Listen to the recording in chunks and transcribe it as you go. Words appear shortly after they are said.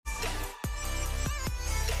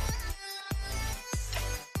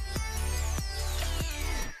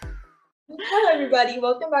Hello, everybody.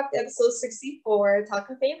 Welcome back to episode 64, Talk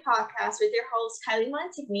of Fame podcast with your host, Kylie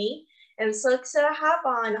Montigny. And I'm so excited to have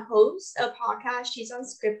on a host of podcast. She's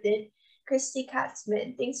unscripted, Christy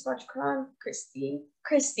Katzman. Thanks so much for coming, Christy.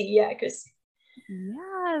 Christy. Yes.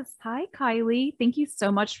 Hi, Kylie. Thank you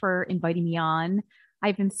so much for inviting me on.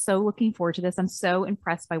 I've been so looking forward to this. I'm so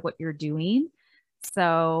impressed by what you're doing.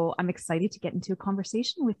 So I'm excited to get into a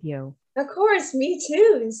conversation with you. Of course, me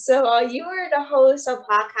too. So you were the host of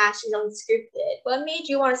podcast. She's unscripted. What made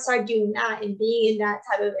you want to start doing that and being in that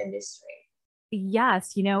type of industry?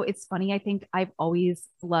 Yes. It's funny. I think I've always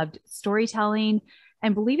loved storytelling.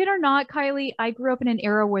 And believe it or not, Kylie, I grew up in an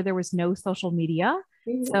era where there was no social media.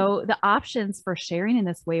 Mm-hmm. So the options for sharing in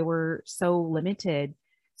this way were so limited.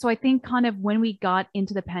 So I think kind of when we got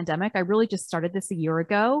into the pandemic, I really just started this a year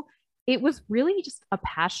ago. It was really just a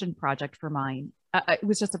passion project for mine. It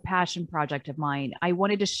was just a passion project of mine. I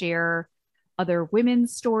wanted to share other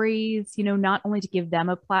women's stories, not only to give them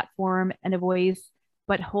a platform and a voice,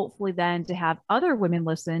 but hopefully then to have other women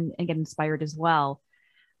listen and get inspired as well.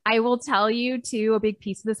 I will tell you too, a big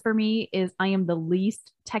piece of this for me is I am the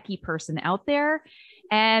least techie person out there.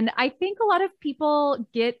 And I think a lot of people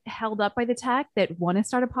get held up by the tech that want to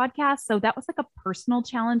start a podcast. So that was like a personal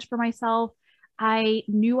challenge for myself. I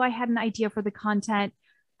knew I had an idea for the content.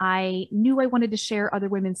 I knew I wanted to share other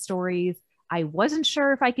women's stories. I wasn't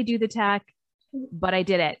sure if I could do the tech, but I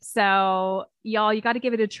did it. So y'all, you got to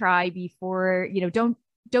give it a try before,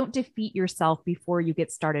 don't defeat yourself before you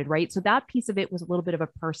get started, right? So that piece of it was a little bit of a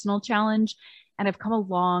personal challenge. And I've come a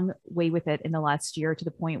long way with it in the last year to the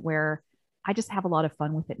point where I just have a lot of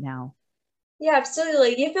fun with it now. Yeah,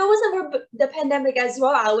 absolutely. If it wasn't for the pandemic as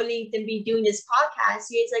well, I wouldn't even be doing this podcast.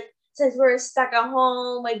 It's like since we're stuck at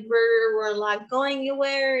home, like we're not going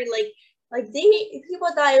anywhere, people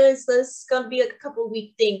thought it was this gonna be like a couple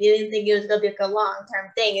week thing. They didn't think it was gonna be like a long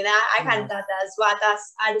term thing, and I kind of Yes. thought that as well.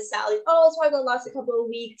 I decided like, oh, it's probably gonna last a couple of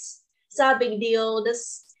weeks. It's not a big deal.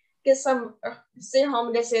 Just get some stay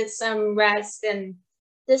home, just get some rest, and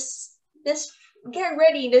just get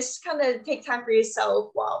ready. Just kind of take time for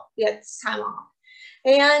yourself while you have this time off.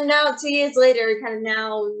 And now 2 years later, kind of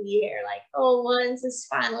now we're like, oh, when's this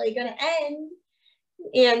finally gonna end?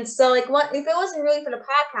 And so, like, what if it wasn't really for the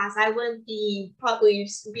podcast, I wouldn't be probably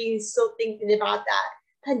being so thinking about that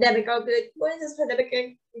pandemic. I'll be like, when is this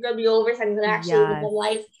pandemic gonna be over? So I'm gonna actually live my Yes.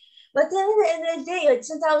 life. But then at the end of the day, like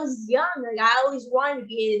since I was young, like I always wanted to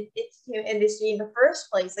be in the entertainment industry in the first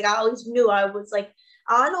place. Like I always knew I was like,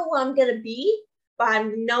 I don't know what I'm gonna be, but I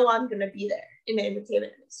know I'm gonna be there in the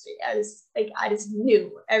entertainment industry. I just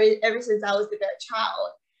knew ever since I was like a child.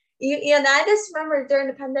 And I just remember during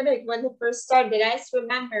the pandemic when it first started, I just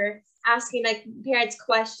remember asking like parents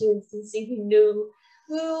questions and seeing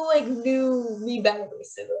who knew me better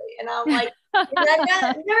basically. And I'm like, and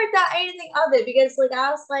I never thought anything of it because like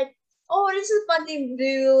I was like, oh, this is a fun thing to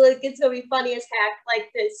do. Like it's gonna be funny as heck,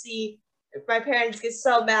 like to see if my parents get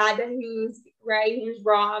so mad that who's right, who's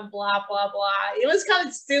wrong, blah blah blah. It was kind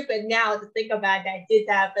of stupid now to think about that I did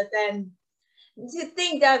that, but then to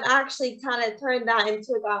think that I've actually kind of turned that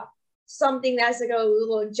into something that's like a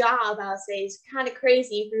little job, I'll say, is kind of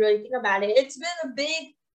crazy if you really think about it. It's been a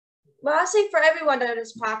big, well, I'll say for everyone that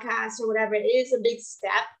does podcasts or whatever, it is a big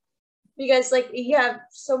step because like you have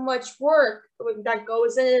so much work that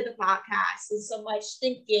goes into the podcast and so much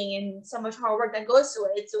thinking and so much hard work that goes to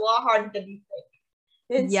it. It's a lot harder than you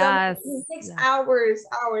think. And so it Yes. takes Yeah. hours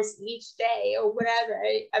each day or whatever,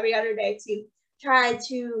 every other day to try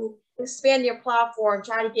to expand your platform,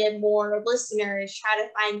 try to get more listeners, try to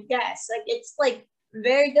find guests. Like it's like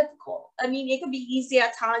very difficult. I mean, it can be easy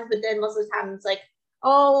at times, but then most of the time it's like,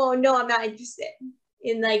 oh no, I'm not interested.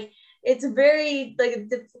 And like it's very like a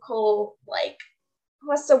difficult, like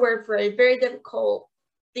what's the word for it? Very difficult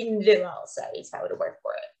thing to do, I'll say, is how to work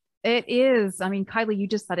for it. It is. I mean, Kylie, you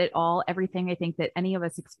just said it all, everything I think that any of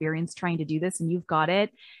us experience trying to do this, and you've got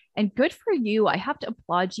it. And good for you. I have to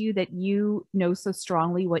applaud you that you know so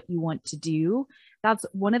strongly what you want to do. That's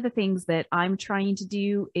one of the things that I'm trying to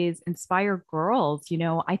do is inspire girls.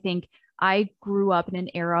 I think I grew up in an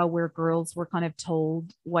era where girls were kind of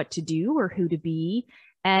told what to do or who to be.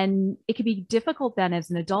 And it can be difficult then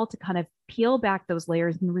as an adult to kind of peel back those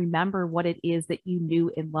layers and remember what it is that you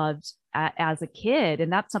knew and loved as a kid.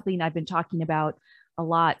 And that's something I've been talking about a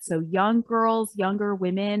lot. So, young girls, younger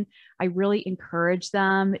women, I really encourage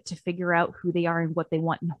them to figure out who they are and what they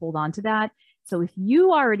want and hold on to that. So, if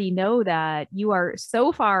you already know that, you are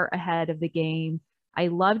so far ahead of the game. I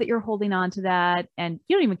love that you're holding on to that and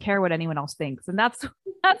you don't even care what anyone else thinks. And that's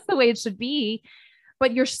that's the way it should be.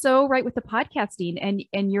 But you're so right with the podcasting,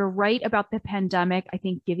 and you're right about the pandemic, I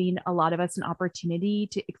think giving a lot of us an opportunity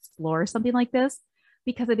to explore something like this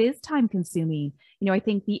because it is time consuming. I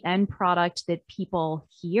think the end product that people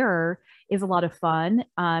hear is a lot of fun.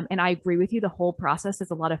 And I agree with you. The whole process is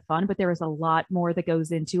a lot of fun, but there is a lot more that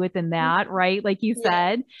goes into it than that, right? Like you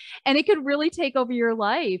said, and it could really take over your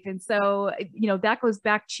life. And so, that goes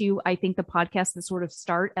back to, I think the podcast that sort of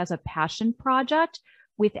start as a passion project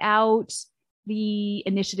without the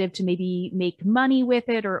initiative to maybe make money with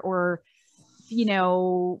it or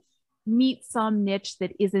meet some niche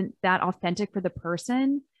that isn't that authentic for the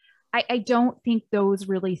person. I don't think those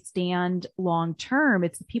really stand long term.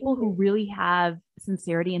 It's the people who really have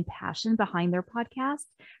sincerity and passion behind their podcast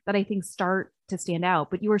that I think start to stand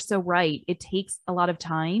out. But you are so right. It takes a lot of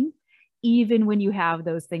time, even when you have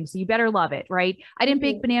those things. So you better love it, right? I didn't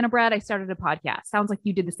bake banana bread. I started a podcast. Sounds like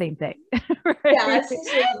you did the same thing. Right? Yeah, I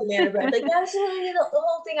seriously love banana bread. Like that's really the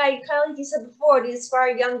whole thing. I kind of like you said before, to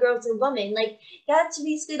inspire young girls and women. Like that's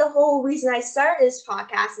basically the whole reason I started this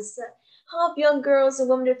podcast, is to help young girls and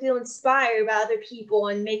women to feel inspired by other people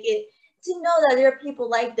and make it to know that there are people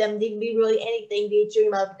like them. They can be really anything they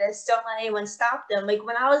dream of. Just don't let anyone stop them. Like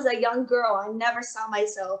when I was a young girl, I never saw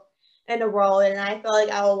myself in the world, and I felt like,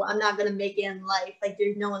 oh, I'm not gonna make it in life. Like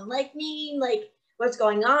there's no one like me. Like what's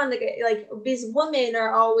going on? Like these women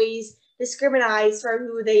are always discriminated for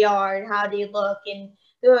who they are and how they look and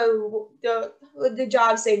the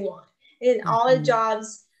jobs they want, and all the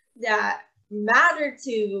jobs that matter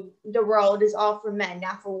to the world is all for men,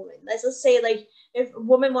 not for women. Let's just say like if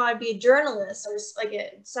women want to be a journalist or like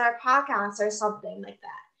start a podcast or something like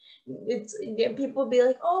that, it's people be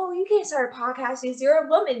like, oh, you can't start a podcast because you're a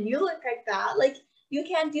woman, you look like that, like you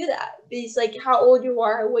can't do that. It's like how old you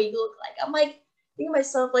are, what you look like. I'm like thinking to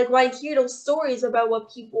myself, like when I hear those stories about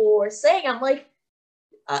what people are saying, I'm like,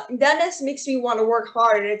 that just makes me want to work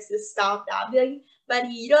harder to stop that. I'd be like, buddy,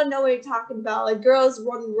 you don't know what you're talking about. Like girls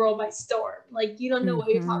run the world by storm. Like you don't know what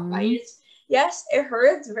you're talking about. Yes, it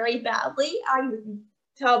hurts very badly. I can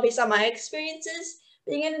tell based on my experiences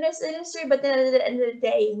being in this industry, but then at the end of the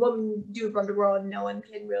day, women do run the world, and no one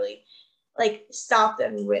can really like stop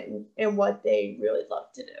them in what they really love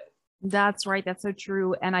to do. That's right. That's so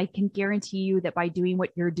true. And I can guarantee you that by doing what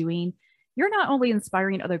you're doing, you're not only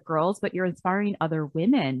inspiring other girls, but you're inspiring other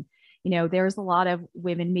women. There's a lot of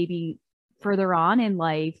women maybe further on in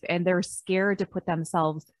life and they're scared to put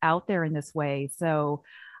themselves out there in this way. So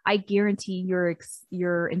I guarantee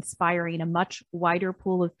you're inspiring a much wider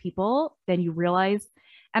pool of people than you realize.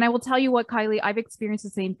 And I will tell you what, Kylie, I've experienced the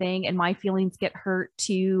same thing and my feelings get hurt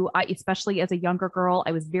too. Especially as a younger girl,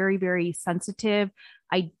 I was very, very sensitive.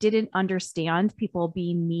 I didn't understand people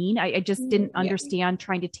being mean. I just didn't understand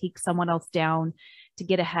trying to take someone else down to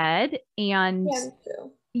get ahead. And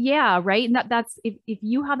yeah, right. And that's if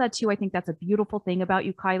you have that too, I think that's a beautiful thing about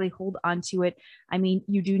you, Kylie. Hold on to it. I mean,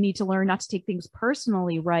 you do need to learn not to take things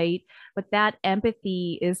personally, right? But that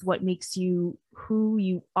empathy is what makes you who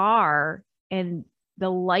you are and the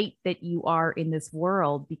light that you are in this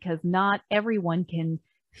world, because not everyone can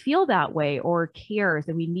feel that way or cares.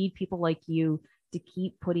 And we need people like you to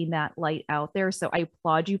keep putting that light out there. So I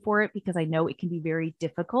applaud you for it, because I know it can be very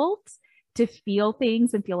difficult to feel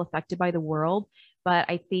things and feel affected by the world. But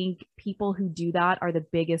I think people who do that are the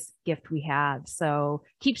biggest gift we have. So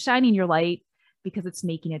keep shining your light, because it's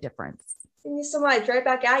making a difference. Thank you so much. Right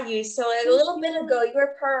back at you. So a little bit ago, you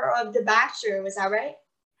were part of The Bachelor. Was that right?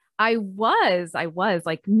 I was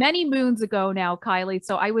like many moons ago now, Kylie.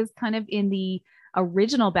 So I was kind of in the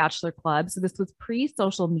original Bachelor Club. So this was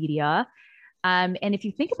pre-social media. And if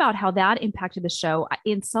you think about how that impacted the show,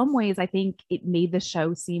 in some ways, I think it made the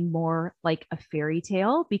show seem more like a fairy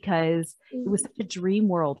tale, because it was such a dream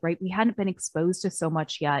world, right? We hadn't been exposed to so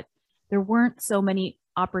much yet. There weren't so many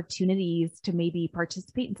opportunities to maybe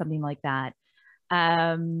participate in something like that.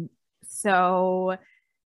 So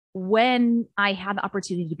when I had the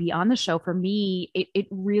opportunity to be on the show, for me, it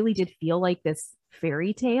really did feel like this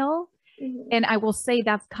fairy tale. And I will say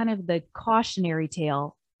that's kind of the cautionary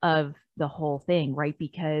tale of the whole thing, right?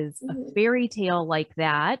 Because a fairy tale like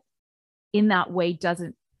that in that way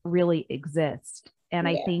doesn't really exist. And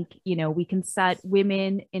I think, we can set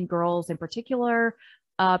women and girls in particular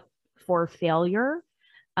up for failure,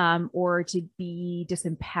 or to be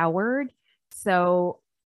disempowered. So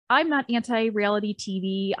I'm not anti-reality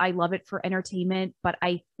TV. I love it for entertainment, but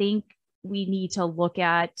I think we need to look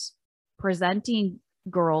at presenting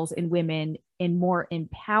girls and women in more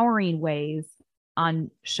empowering ways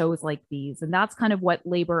on shows like these. And that's kind of what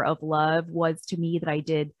Labor of Love was to me, that I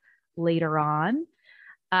did later on.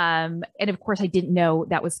 And of course, I didn't know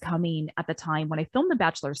that was coming at the time when I filmed The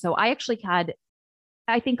Bachelor. So I actually had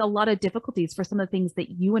I think a lot of difficulties for some of the things that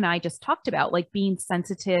you and I just talked about, like being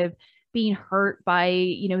sensitive, being hurt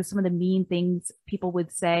by, some of the mean things people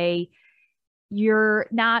would say. You're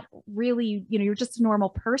not really, you're just a normal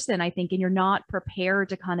person, I think, and you're not prepared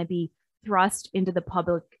to kind of be thrust into the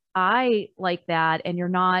public eye like that. And you're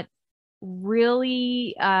not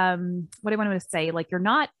really, what do I want to say? Like, you're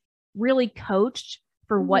not really coached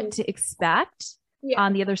for what to expect Yeah.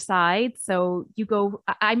 on the other side. So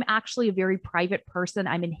I'm actually a very private person.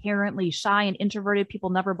 I'm inherently shy and introverted.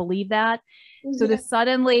 People never believe that. So to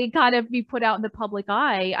suddenly kind of be put out in the public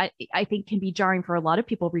eye, I think can be jarring for a lot of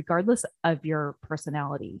people, regardless of your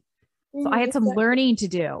personality. So I had some learning to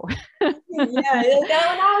do. Yeah, like that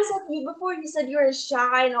when I was like, before you said you were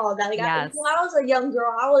shy and all that. Like Yes. when I was a young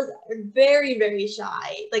girl, I was very, very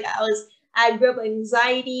shy. Like I grew up with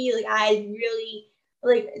anxiety. Like I really,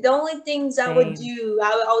 like the only things I would do,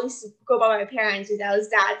 I would always go by my parents because I was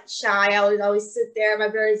that shy. I would always sit there at my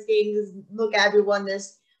parents' game, just look at everyone,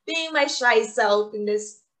 this being my shy self, and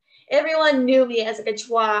this everyone knew me as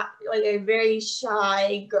like a very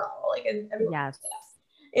shy girl. Like and everyone. Yes.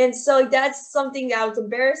 And so that's something that I was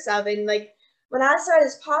embarrassed of. And like when I started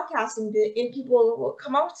this podcast and people will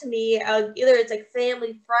come up to me, either it's like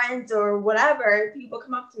family, friends, or whatever, people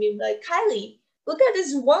come up to me and be like, Kylie, look at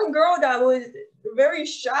this one girl that was a very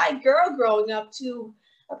shy girl growing up to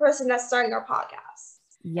a person that's starting our podcast.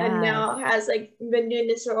 Yes. And now has like been doing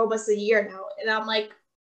this for almost a year now. And I'm like,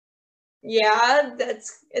 yeah,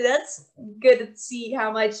 that's good to see how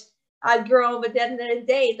much I've grown, but at the end of the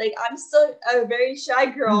day, like I'm still a very shy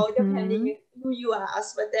girl, depending who you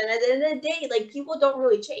ask. But then at the end of the day, like people don't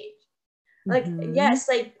really change. Like yes,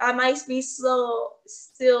 like I might be still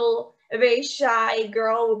a very shy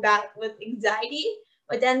girl with anxiety,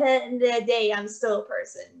 but then at the end of the day, I'm still a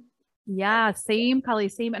person. Yeah, same,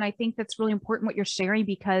 Kylie, same. And I think that's really important what you're sharing,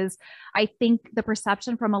 because I think the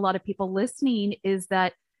perception from a lot of people listening is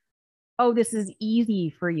that, oh, this is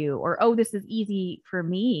easy for you, or, oh, this is easy for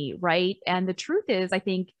me. Right. And the truth is, I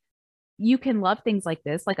think you can love things like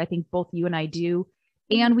this, like I think both you and I do,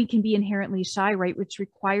 and we can be inherently shy, right? Which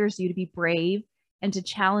requires you to be brave and to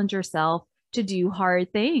challenge yourself to do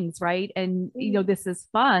hard things. Right. And, this is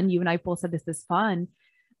fun. You and I both said this is fun.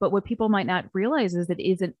 But what people might not realize is it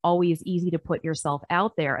isn't always easy to put yourself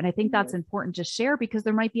out there. And I think that's important to share, because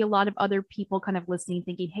there might be a lot of other people kind of listening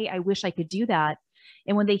thinking, hey, I wish I could do that.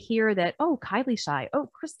 And when they hear that, oh, Kylie's shy, oh,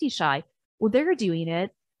 Christy's shy, well, they're doing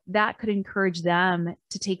it, that could encourage them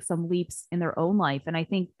to take some leaps in their own life. And I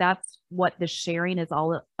think that's what the sharing is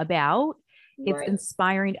all about. It's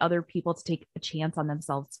inspiring other people to take a chance on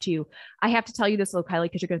themselves too. I have to tell you this, though, Kylie,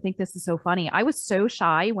 because you're going to think this is so funny. I was so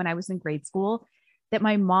shy when I was in grade school that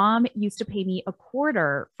my mom used to pay me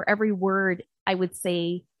 $0.25 for every word I would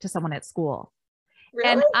say to someone at school.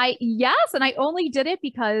 Really? And I only did it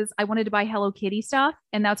because I wanted to buy Hello Kitty stuff.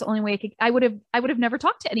 And that's the only way I would have never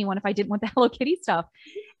talked to anyone if I didn't want the Hello Kitty stuff.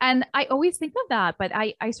 And I always think of that, but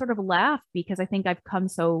I sort of laugh because I think I've come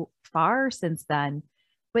so far since then.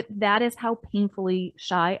 But that is how painfully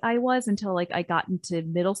shy I was until like I got into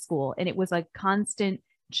middle school. And it was a constant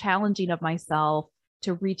challenging of myself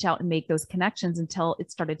to reach out and make those connections until it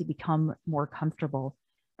started to become more comfortable.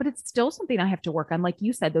 But it's still something I have to work on. Like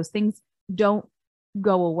you said, those things don't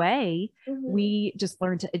go away. We just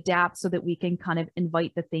learn to adapt so that we can kind of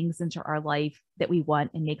invite the things into our life that we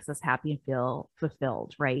want and makes us happy and feel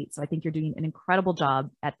fulfilled. Right. So I think you're doing an incredible job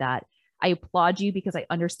at that. I applaud you because I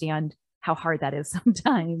understand how hard that is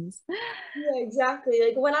sometimes. Yeah, exactly.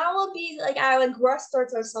 Like when I will be like at like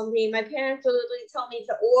restaurants or something, my parents will literally tell me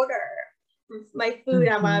to order my food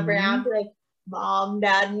on my brand. I'll be like, Mom,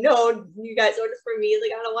 Dad, no, you guys order for me.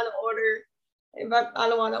 Like I don't want to order. I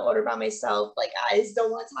don't want to order by myself. Like I just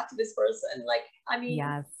don't want to talk to this person. Like I mean,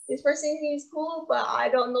 this person seems cool, but I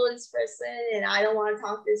don't know this person, and I don't want to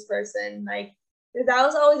talk to this person. Like that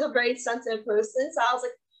was always a very sensitive person. So I was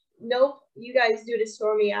like, nope, you guys do this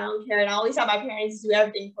for me. I don't care. And I always have my parents do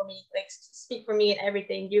everything for me, like speak for me and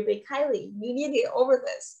everything. You're like, Kylie, you need to get over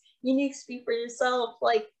this. You need to speak for yourself.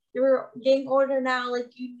 Like you're getting older now.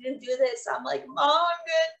 Like you need to do this. I'm like, Mom, I'm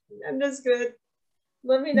good. I'm just good.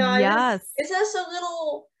 Let me know. It's just a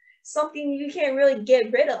little something you can't really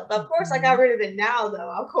get rid of. Of course, I got rid of it now,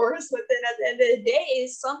 though. Of course, but then at the end of the day,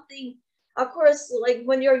 it's something. Of course, like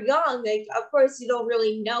when you're young, like of course you don't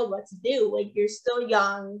really know what to do. Like you're still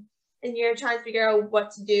young, and you're trying to figure out what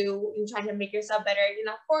to do and trying to make yourself better. And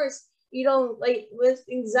of course, you don't like with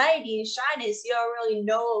anxiety and shyness, you don't really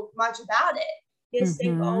know much about it. You just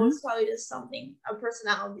think, oh, it's probably just something, a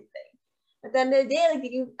personality thing. But then the day, like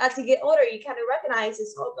you as you get older, you kind of recognize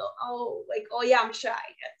this. Oh, yeah, I'm shy.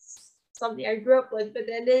 That's something I grew up with. But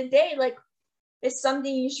then the day, like it's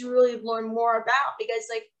something you should really learn more about, because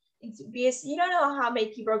like, because you don't know how many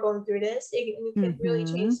people are going through this. It could really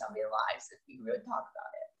change some of their lives if you really talk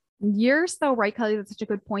about it. You're so right, Kelly. That's such a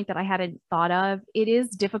good point that I hadn't thought of. It is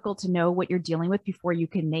difficult to know what you're dealing with before you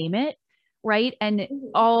can name it, right? And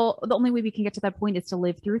the only way we can get to that point is to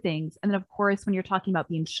live through things. And then, of course, when you're talking about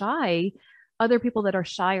being shy, other people that are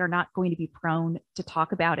shy are not going to be prone to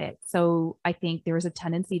talk about it. So I think there's a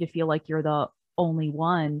tendency to feel like you're the only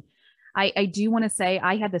one. I do want to say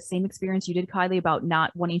I had the same experience you did, Kylie, about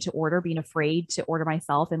not wanting to order, being afraid to order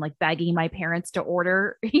myself and like begging my parents to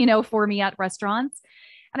order, for me at restaurants.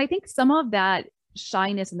 And I think some of that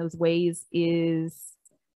shyness in those ways is,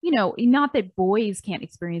 not that boys can't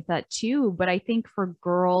experience that too, but I think for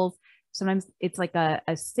girls, sometimes it's like a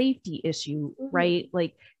safety issue, right?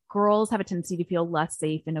 Like girls have a tendency to feel less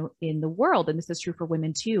safe in the world. And this is true for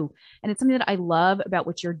women too. And it's something that I love about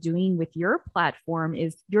what you're doing with your platform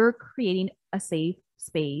is you're creating a safe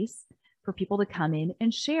space for people to come in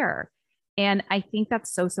and share. And I think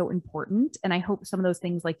that's so, so important. And I hope some of those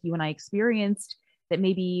things like you and I experienced that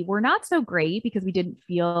maybe were not so great because we didn't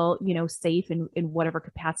feel, safe in whatever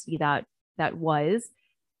capacity that was,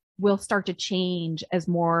 will start to change as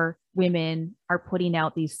more women are putting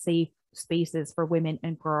out these safe spaces for women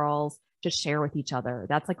and girls to share with each other.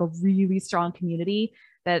 That's like a really strong community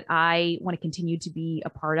that I want to continue to be a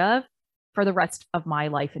part of for the rest of my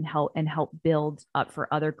life and help build up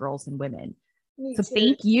for other girls and women. So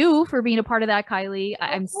thank you for being a part of that, Kylie.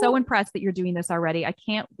 I'm so impressed that you're doing this already. I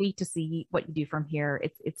can't wait to see what you do from here.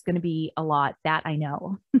 It's going to be a lot, that I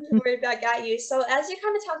know. Right back at you. So as you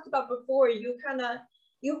kind of talked about before, you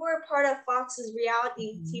were part of Fox's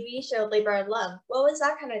reality TV show, Labor of Love. What was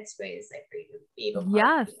that kind of experience like for you to be able to be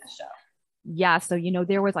part of that show? Yeah. So,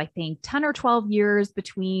 there was, I think, 10 or 12 years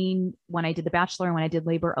between when I did The Bachelor and when I did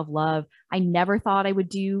Labor of Love. I never thought I would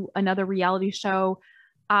do another reality show.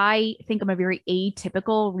 I think I'm a very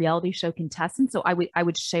atypical reality show contestant. So I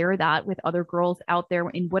would share that with other girls out there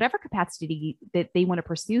in whatever capacity that they want to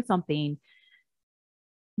pursue something.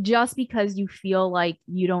 Just because you feel like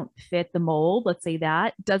you don't fit the mold, let's say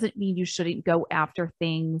that, doesn't mean you shouldn't go after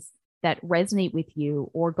things that resonate with you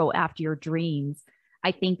or go after your dreams.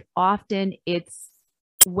 I think often it's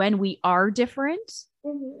when we are different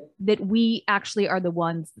that we actually are the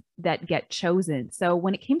ones that get chosen. So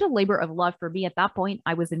when it came to Labor of Love, for me at that point,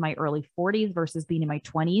 I was in my early 40s versus being in my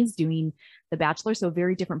 20s doing The Bachelor. So a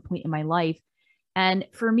very different point in my life. And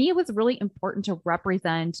for me, it was really important to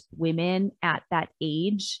represent women at that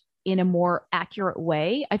age in a more accurate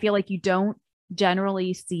way. I feel like you don't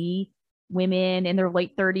generally see women in their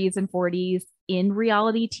late 30s and 40s in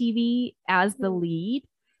reality TV as the lead.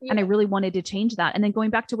 Yeah. And I really wanted to change that. And then going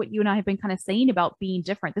back to what you and I have been kind of saying about being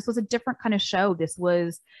different, this was a different kind of show. This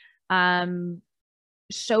was showcasing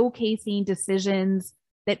decisions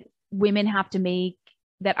that women have to make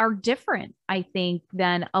that are different, I think,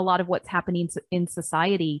 than a lot of what's happening in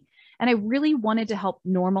society. And I really wanted to help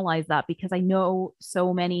normalize that because I know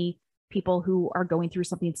so many people who are going through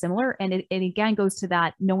something similar. And it again goes to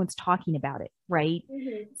that, no one's talking about it, right?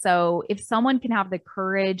 So if someone can have the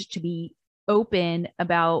courage to be open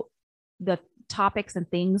about the topics and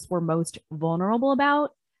things we're most vulnerable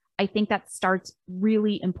about, I think that starts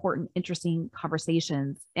really important, interesting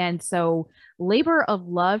conversations. And so Labor of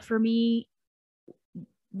Love for me,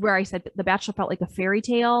 where I said The Bachelor felt like a fairy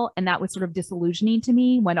tale, and that was sort of disillusioning to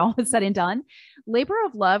me when all was said and done. Labor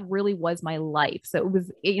of Love really was my life. So it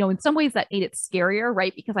was, in some ways that made it scarier,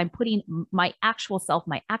 right? Because I'm putting my actual self,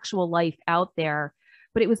 my actual life out there,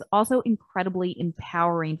 but it was also incredibly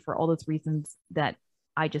empowering for all those reasons that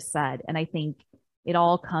I just said. And I think it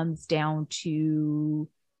all comes down to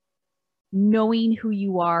knowing who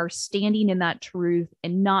you are, standing in that truth,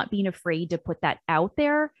 and not being afraid to put that out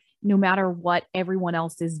there, no matter what everyone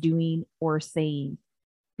else is doing or saying,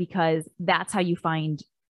 because that's how you find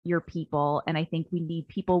your people. And I think we need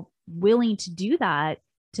people willing to do that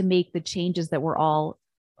to make the changes that we're all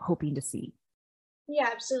hoping to see. Yeah,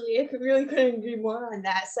 absolutely. I really couldn't agree more on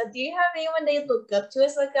that. So do you have anyone they look up to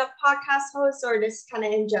as like a podcast host, or just kind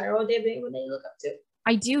of in general, do you have anyone they look up to?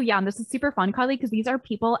 I do. Yeah. And this is super fun, Kylie, because these are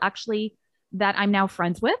people actually that I'm now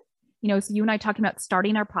friends with. So you and I talking about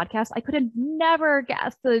starting our podcast, I could have never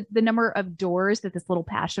guessed the number of doors that this little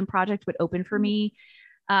passion project would open for me.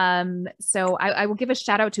 So I will give a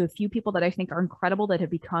shout out to a few people that I think are incredible that have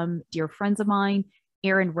become dear friends of mine.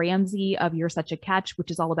 Erin Ramsey of You're Such a Catch, which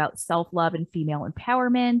is all about self-love and female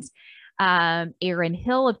empowerment. Erin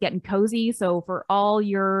Hill of Getting Cozy. So for all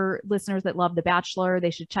your listeners that love The Bachelor, they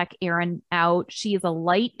should check Erin out. She is a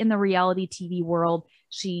light in the reality TV world.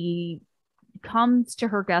 She comes to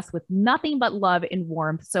her guests with nothing but love and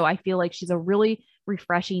warmth. So I feel like she's a really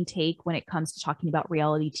refreshing take when it comes to talking about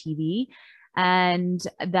reality TV. And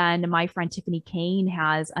then my friend Tiffany Kane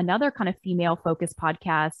has another kind of female focused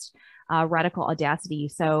podcast, Radical Audacity.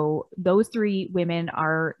 So those three women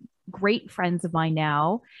are great friends of mine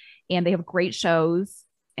now, and they have great shows.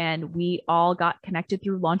 And we all got connected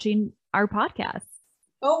through launching our podcast.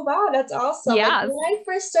 Oh, wow. That's awesome. Yes. Like, when I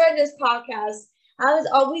first started this podcast, I was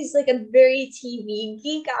always like a very TV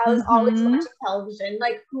geek. I was always watching television,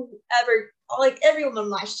 like whoever, like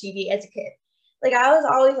everyone watched TV as a kid. Like I was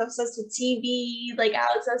always obsessed with TV. Like I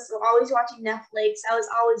was always watching Netflix. I was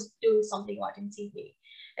always doing something watching TV.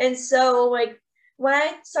 And so like when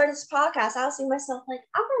I started this podcast, I was thinking to myself, like,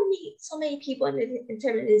 I'm gonna meet so many people in the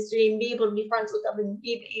entertainment industry and be able to be friends with them and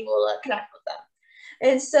be able to connect with them.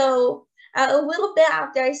 And so a little bit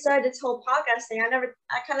after I started this whole podcast thing, I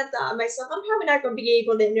kind of thought to myself, I'm probably not going to be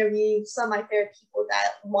able to interview some of my favorite people that I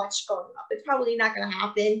watched growing up. It's probably not going to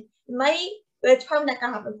happen. It might, but it's probably not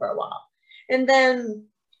going to happen for a while. And then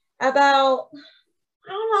about,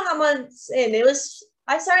 I don't know how months in,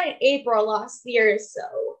 I started in April last year, so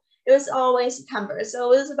it was always September.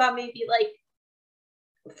 So it was about maybe like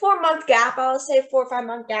 4-month gap, I would say, 4 or 5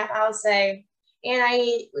 month gap, I would say. And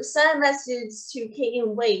I sent a message to Katie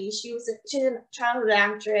Wade. She's a childhood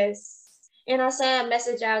actress. And I sent a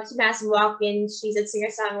message out to Madison Watkins. She's a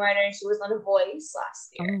singer-songwriter, and she was on The Voice last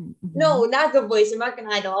year. No, not The Voice, American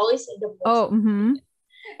Idol. I always say The Voice.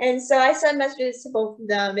 And so I sent messages to both of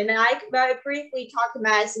them. And I briefly talked to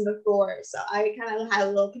Madison before, so I kind of had a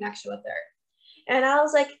little connection with her. And I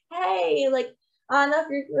was like, hey, like, I don't know if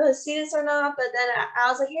you're going to see this or not, but then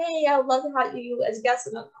I was like, hey, I would love to have you as a guest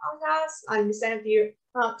on the podcast. I understand if you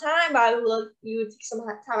don't have time, but I would love you to take some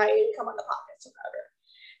time to come on the podcast or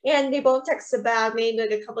whatever. And they both texted back maybe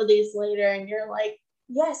like a couple of days later, and you're like,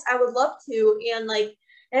 yes, I would love to.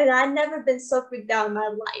 And I'd never been so freaked out in my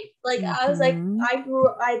life. Like, I was like,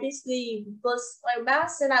 I basically was like,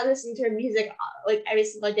 Madison, I listened to her music like every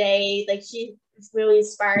single day. Like, she really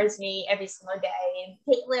inspires me every single day. And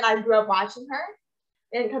Caitlin, I grew up watching her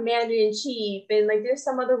and Commander in Chief, and like there's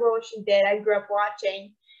some other roles she did I grew up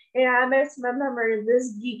watching. And I remember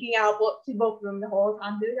this geeking out to both of them the whole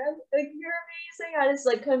time. Dude, like, you're amazing. I just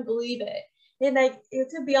like couldn't believe it. And like,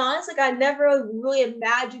 to be honest, like I never really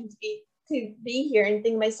imagined to be here and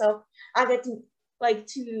think to myself, I'm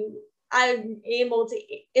able to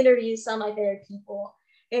interview some of my favorite people.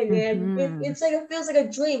 And it's like, it feels like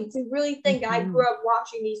a dream to really think I grew up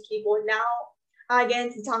watching these people, and now I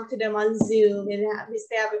get to talk to them on Zoom and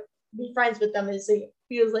be friends with them. It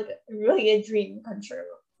feels like really a dream come true.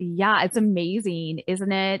 Yeah, it's amazing,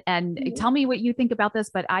 isn't it? And tell me what you think about this,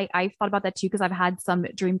 but I've thought about that too, because I've had some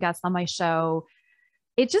dream guests on my show.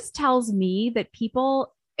 It just tells me that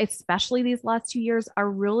people, especially these last 2 years, are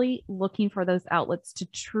really looking for those outlets to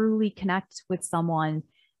truly connect with someone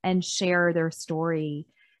and share their story.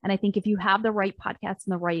 And I think if you have the right podcast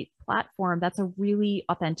and the right platform, that's a really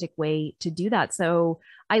authentic way to do that. So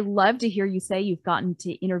I love to hear you say you've gotten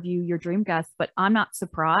to interview your dream guests, but I'm not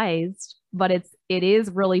surprised, but it is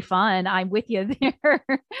really fun. I'm with you there.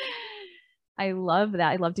 I love that.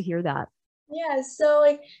 I love to hear that. Yeah, so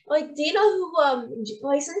like do you know who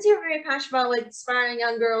like, since you're very passionate about like inspiring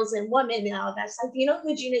young girls and women and all that stuff, do you know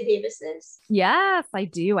who Geena Davis is? Yes, I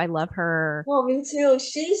do. I love her. Well, me too.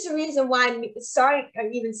 She's the reason why I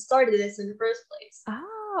even started this in the first place.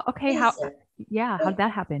 Oh, okay. How'd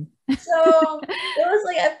that happen? So it was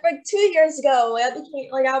like 2 years ago,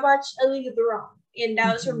 I watched A League of Their Own, and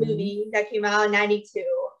that was her movie that came out in '92.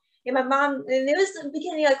 And my mom, and it was the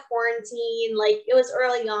beginning of quarantine, like it was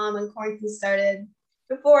early on when quarantine started,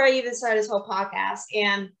 before I even started this whole podcast.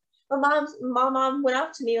 And my mom went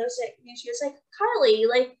up to me and she was like, Carly,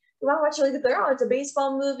 like, you want to watch A League of Their Own? It's a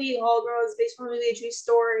baseball movie, all girls baseball movie, a true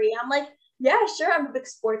story. I'm like, yeah, sure. I'm a big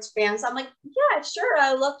sports fan. So I'm like, yeah, sure.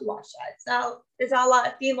 I love to watch that. There's not a lot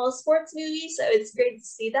of female sports movies, so it's great to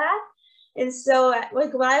see that. And so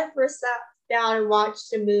like when I first sat down and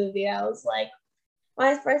watched the movie, I was like,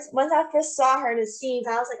 once I first saw her in the scenes,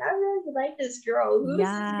 I was like, I really like this girl. Who's this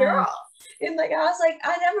girl? And like, I was like,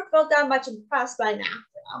 I never felt that much impressed by an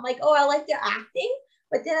actor. I'm like, oh, I like their acting.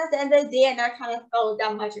 But then at the end of the day, I never kind of felt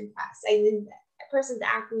that much impressed. That person's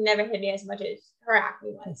acting never hit me as much as her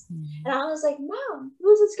acting was. And I was like, Mom,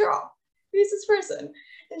 who's this girl? Who's this person?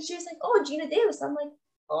 And she was like, oh, Geena Davis. I'm like,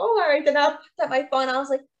 oh, all right. Then I picked up my phone. I was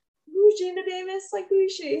like, who's Geena Davis? Like, who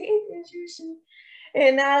is she? Who's she?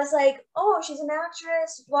 And I was like, oh, she's an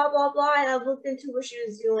actress, blah, blah, blah. And I looked into what she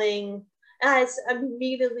was doing. And I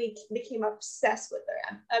immediately became obsessed with her.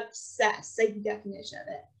 I'm obsessed, like the definition of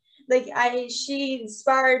it. like she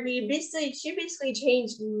inspired me. Basically, she basically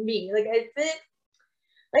changed me. Like I fit,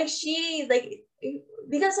 like she like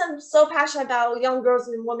because I'm so passionate about young girls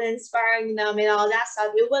and women, inspiring them and all that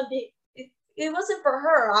stuff. It wouldn't be it wasn't for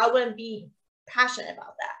her. I wouldn't be passionate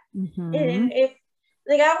about that. Mm-hmm. And if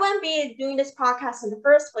like I wouldn't be doing this podcast in the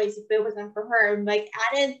first place if it wasn't for her. Like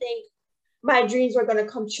I didn't think my dreams were gonna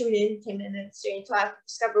come true in the entertainment industry until I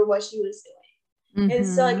discovered what she was doing. And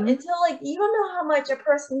so like until like you don't know how much a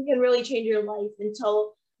person can really change your life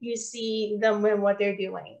until you see them and what they're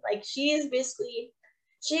doing. Like she is basically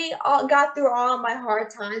she got through all my hard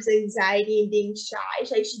times, anxiety and being shy.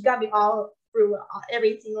 Like she got me all through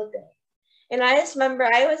every single thing. And I just remember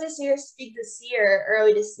I was just here to speak this year,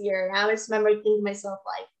 early this year, and I just remember thinking to myself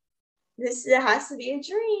like, this has to be a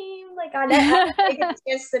dream. Like I didn't get a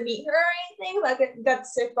chance to meet her or anything. Like I got to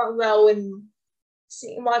sit front row and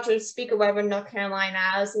watch her speak or whatever in North Carolina.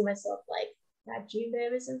 I was thinking to myself like, that dream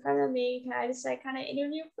babe is in front of me. Can I just like kind of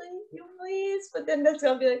interview you please? But then that's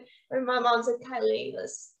gonna be like when my mom's like, Kylie,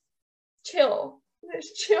 let's chill.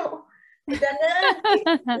 Let's chill. But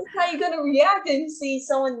then that's how you're gonna react and see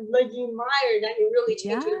someone like you admire that can really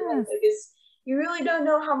change your life. Because you really don't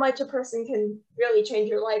know how much a person can really change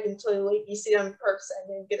your life until like you see them in person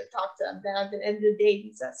and get to talk to them. Then at the end of the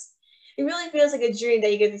day, it really feels like a dream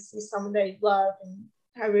that you get to see someone that you love and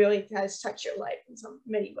how really has touched your life in so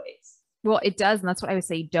many ways. Well, it does. And that's what I would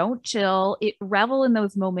say. Don't chill. Revel in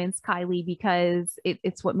those moments, Kylie, because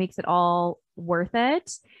it's what makes it all worth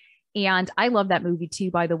it. And I love that movie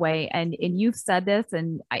too, by the way. And you've said this,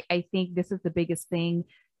 and I think this is the biggest thing.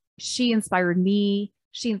 She inspired me.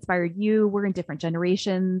 She inspired you. We're in different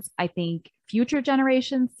generations. I think future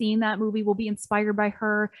generations seeing that movie will be inspired by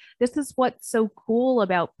her. This is what's so cool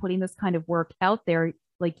about putting this kind of work out there.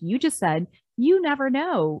 Like you just said, you never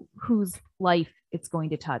know whose life it's going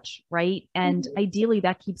to touch, right? And ideally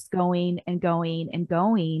that keeps going and going and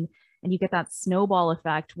going. And you get that snowball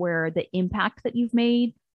effect where the impact that you've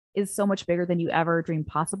made is so much bigger than you ever dreamed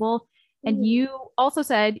possible. And you also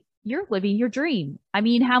said you're living your dream. I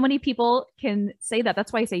mean, how many people can say that?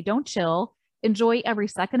 That's why I say don't chill. Enjoy every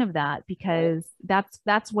second of that, because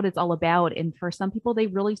that's what it's all about. And for some people, they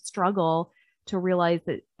really struggle to realize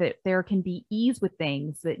that there can be ease with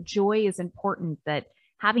things, that joy is important, that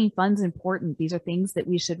having fun is important. These are things that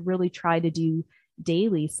we should really try to do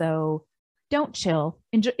daily. So don't chill.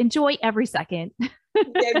 Enjoy every second.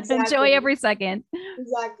 Yeah, exactly. Enjoy every second.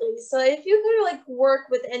 Exactly. So if you could like work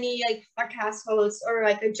with any like podcast host or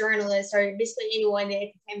like a journalist or basically anyone in the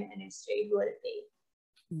entertainment industry, who would it be?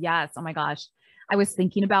 Yes. Oh my gosh. I was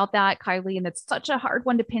thinking about that, Kylie, and it's such a hard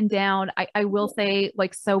one to pin down. I will say,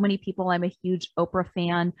 like so many people, I'm a huge Oprah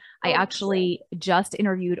fan. I actually just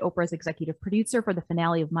interviewed Oprah's executive producer for the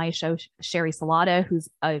finale of my show, Sherry Salata, who's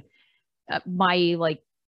my like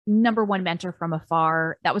number one mentor from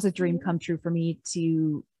afar. That was a dream come true for me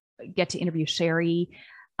to get to interview Sherry.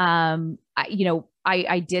 I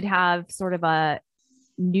did have sort of a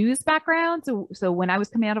news background. So when I was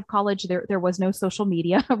coming out of college, there was no social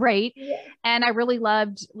media, right? Yeah. And I really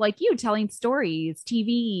loved, like you, telling stories,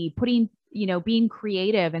 TV, being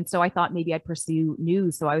creative. And so I thought maybe I'd pursue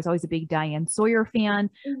news. So I was always a big Diane Sawyer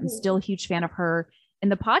fan. I'm still a huge fan of her. In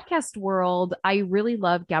the podcast world, I really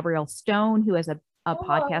love Gabrielle Stone, who has a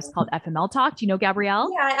podcast called FML Talk. Do you know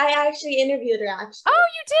Gabrielle? Yeah, I actually interviewed her actually. Oh,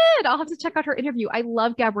 you did? I'll have to check out her interview. I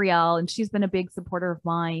love Gabrielle, and she's been a big supporter of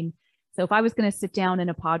mine. So if I was going to sit down in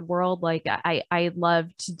a pod world, like I'd love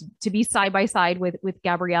to be side by side with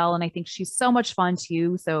Gabrielle. And I think she's so much fun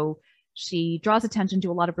too. So she draws attention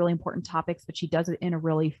to a lot of really important topics, but she does it in a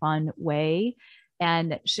really fun way.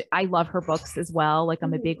 And I love her books as well. Like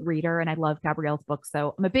I'm a big reader and I love Gabrielle's books.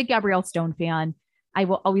 So I'm a big Gabrielle Stone fan. I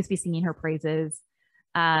will always be singing her praises.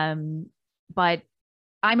 But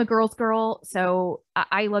I'm a girl's girl, so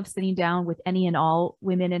I love sitting down with any and all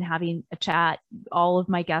women and having a chat. All of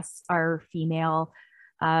my guests are female,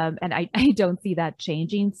 and I don't see that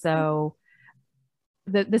changing. So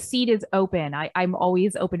the seat is open. I'm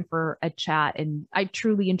always open for a chat, and I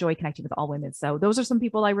truly enjoy connecting with all women. So those are some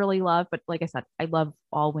people I really love. But like I said, I love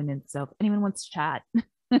all women. So if anyone wants to chat,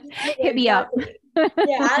 hit me up.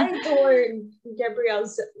 Yeah, I adore Gabrielle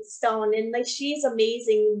Stone, and like she's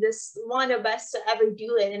amazing. This one of the best to ever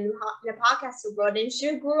do it in the podcast world, and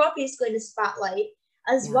she grew up basically in the spotlight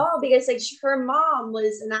as well because like her mom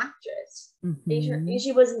was an actress. And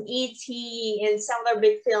she was in E.T. and some other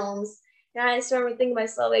big films. And I just remember thinking to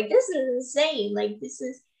myself, like, this is insane. Like, this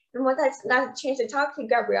is. And once I got a chance to talk to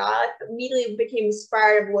Gabrielle, I immediately became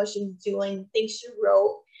inspired of what she was doing, things she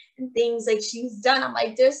wrote, and things like she's done. I'm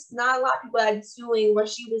like, there's not a lot of people that are doing what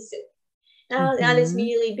she was doing. And I just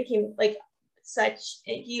immediately became like such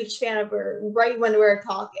a huge fan of her right when we were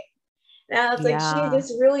talking. And I was like, she Yeah.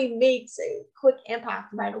 just really makes a quick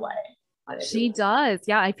impact right away on She everyone. does.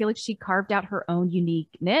 Yeah, I feel like she carved out her own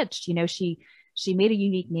unique niche. You know, she made a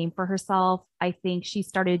unique name for herself. I think she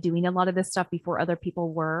started doing a lot of this stuff before other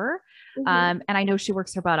people were. Mm-hmm. And I know she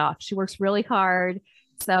works her butt off. She works really hard.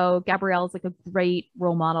 So Gabrielle is like a great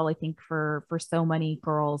role model, I think, for so many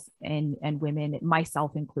girls and women,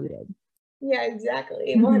 myself included. Yeah,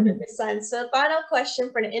 exactly. 100%. So, final question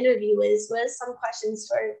for the interview is what are some questions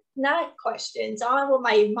for, not questions, I don't know what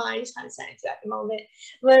my mind is kind of saying to at the moment,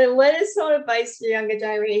 but what is some advice for younger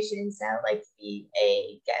generations that would like to be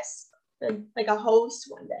a guest, like a host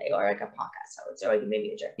one day, or like a podcast host, or like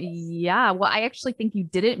maybe a journalist? Yeah, well, I actually think you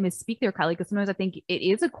didn't misspeak there, Kylie, because sometimes I think it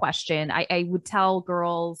is a question. I would tell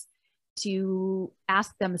girls to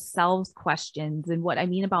ask themselves questions. And what I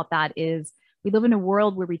mean about that is we live in a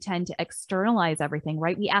world where we tend to externalize everything,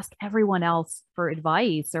 right? We ask everyone else for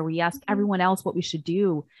advice or we ask Mm-hmm. everyone else what we should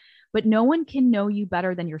do, but no one can know you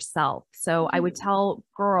better than yourself. So I would Mm-hmm. tell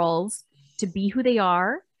girls to be who they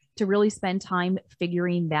are, to really spend time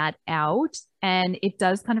figuring that out. And it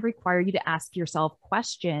does kind of require you to ask yourself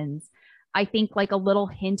questions. I think like a little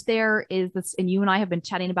hint there is this, and you and I have been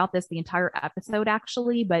chatting about this the entire episode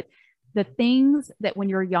actually, but the things that when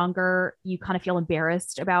you're younger, you kind of feel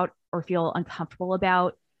embarrassed about or feel uncomfortable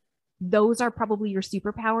about, those are probably your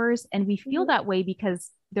superpowers. And we feel Mm-hmm. that way because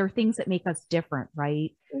they're things that make us different,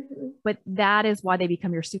 right? Mm-hmm. But that is why they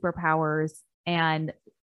become your superpowers and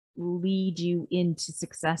lead you into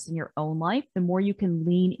success in your own life. The more you can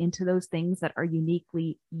lean into those things that are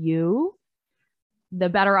uniquely you, the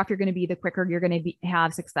better off you're going to be, the quicker you're going to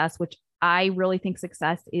have success, which I really think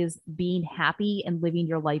success is being happy and living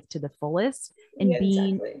your life to the fullest and Yeah,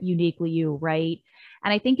 being exactly. uniquely you, right?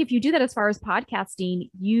 And I think if you do that as far as podcasting,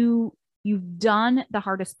 you've done the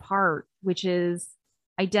hardest part, which is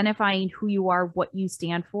identifying who you are, what you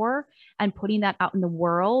stand for, and putting that out in the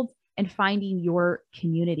world and finding your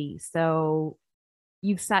community. So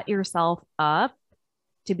you've set yourself up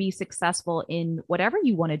to be successful in whatever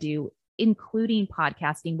you want to do, including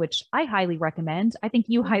podcasting, which I highly recommend. I think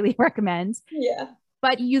you highly recommend, Yeah.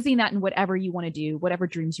 but using that in whatever you want to do, whatever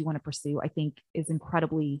dreams you want to pursue, I think is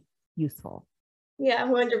incredibly useful. Yeah,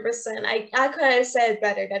 100%. I could have said it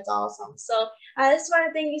better. That's awesome. So I just want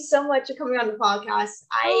to thank you so much for coming on the podcast.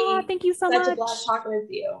 Oh, thank you so Such a blast much. talking with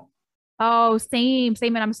you. Oh, same.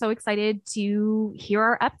 And I'm so excited to hear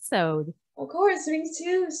our episode. Of course, me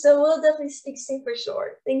too. So we'll definitely speak soon for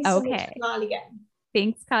sure. Thanks so much for Okay. coming on again.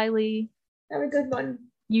 Thanks, Kylie. Have a good one.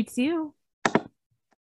 You too.